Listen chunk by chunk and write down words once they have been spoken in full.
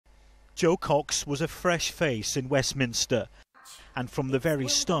Jo Cox was a fresh face in Westminster, and from the very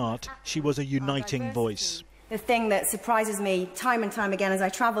start she was a uniting voice. The thing that surprises me time and time again as I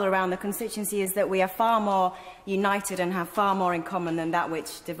travel around the constituency is that we are far more united and have far more in common than that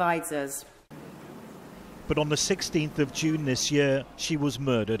which divides us. But on the 16th of June this year, she was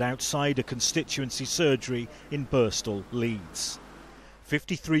murdered outside a constituency surgery in Birstall, Leeds.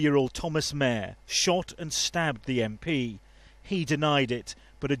 53-year-old Thomas Mair shot and stabbed the MP. He denied it,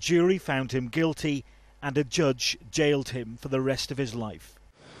 but a jury found him guilty and a judge jailed him for the rest of his life.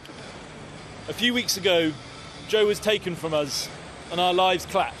 A few weeks ago, Jo was taken from us and our lives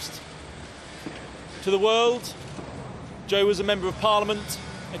collapsed. To the world, Jo was a Member of Parliament,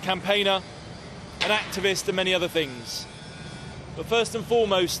 a campaigner, an activist and many other things. But first and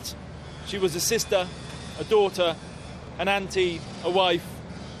foremost, she was a sister, a daughter, an auntie, a wife,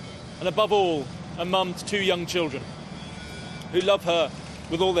 and above all, a mum to 2 young children who love her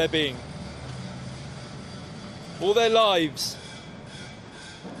with all their being. All their lives,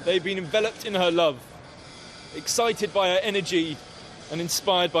 they've been enveloped in her love, excited by her energy and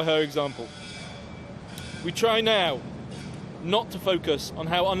inspired by her example. We try now not to focus on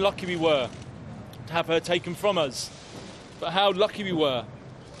how unlucky we were to have her taken from us, but how lucky we were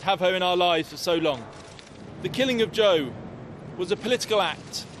to have her in our lives for so long. The killing of Jo was a political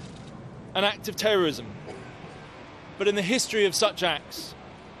act, an act of terrorism. But in the history of such acts,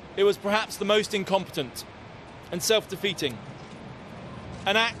 it was perhaps the most incompetent and self-defeating.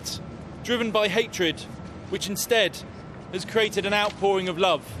 An act driven by hatred, which instead has created an outpouring of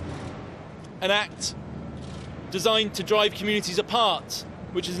love. An act designed to drive communities apart,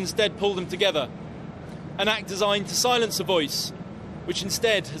 which has instead pulled them together. An act designed to silence a voice, which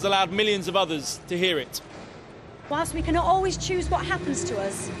instead has allowed millions of others to hear it. Whilst we cannot always choose what happens to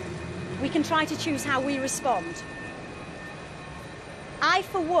us, we can try to choose how we respond. I,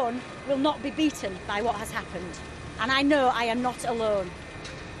 for one, will not be beaten by what has happened, and I know I am not alone.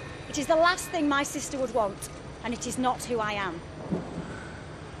 It is the last thing my sister would want, and it is not who I am.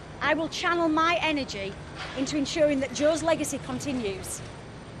 I will channel my energy into ensuring that Jo's legacy continues,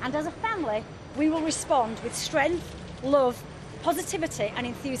 and as a family, we will respond with strength, love, positivity and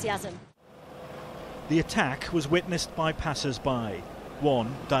enthusiasm. The attack was witnessed by passers-by.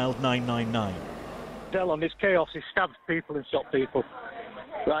 One dialled 999. Del, on this chaos, he stabs people and stops people.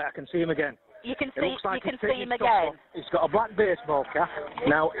 Right, I can see him again. You can see, like you can see him again. He's got a black baseball cap.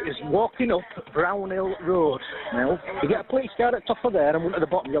 Now, he's walking up Brownhill Road. Now, you get a police car at the top of there and one at the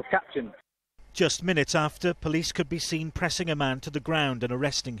bottom, you'll catch him. Just minutes after, police could be seen pressing a man to the ground and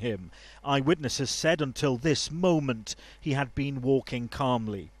arresting him. Eyewitnesses said until this moment he had been walking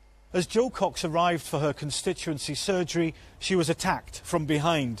calmly. As Jo Cox arrived for her constituency surgery, she was attacked from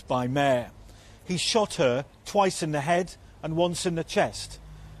behind by Mair. He shot her twice in the head and once in the chest,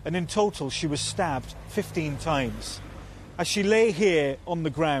 and in total she was stabbed 15 times. As she lay here on the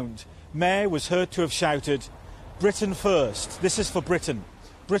ground, Mair was heard to have shouted, "Britain first, this is for Britain.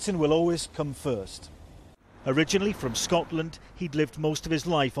 Britain will always come first." Originally from Scotland, he'd lived most of his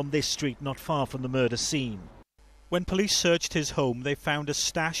life on this street not far from the murder scene. When police searched his home, they found a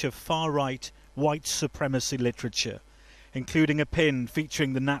stash of far-right white supremacy literature, including a pin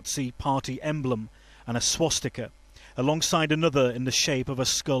featuring the Nazi party emblem and a swastika, alongside another in the shape of a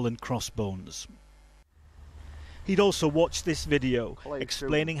skull and crossbones. He'd also watched this video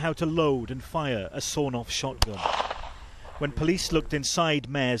explaining how to load and fire a sawn-off shotgun. When police looked inside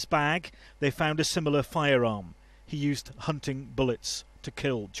Mair's bag, they found a similar firearm. He used hunting bullets to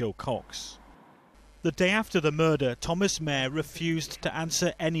kill Jo Cox. The day after the murder, Thomas Mair refused to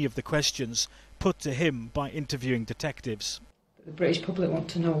answer any of the questions put to him by interviewing detectives. The British public want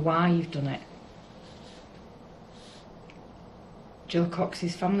to know why you've done it. Jo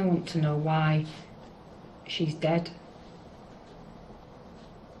Cox's family want to know why she's dead.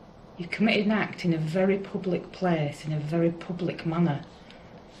 You've committed an act in a very public place, in a very public manner,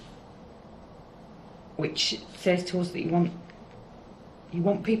 which says to us that you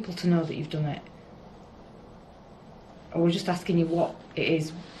want people to know that you've done it. And we're just asking you what it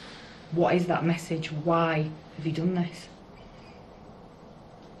is. What is that message? Why have you done this?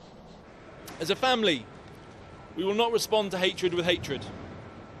 As a family, we will not respond to hatred with hatred.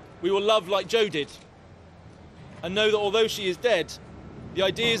 We will love like Jo did, and know that although she is dead, the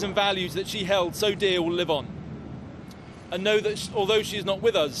ideas and values that she held so dear will live on. And know that although she is not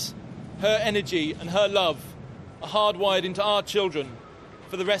with us, her energy and her love are hardwired into our children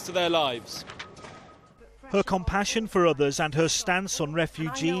for the rest of their lives. Her compassion for others and her stance on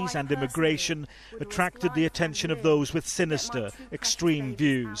refugees and immigration attracted the attention of those with sinister, extreme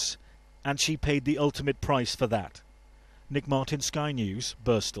views. And she paid the ultimate price for that. Nick Martin, Sky News,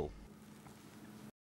 Birstall.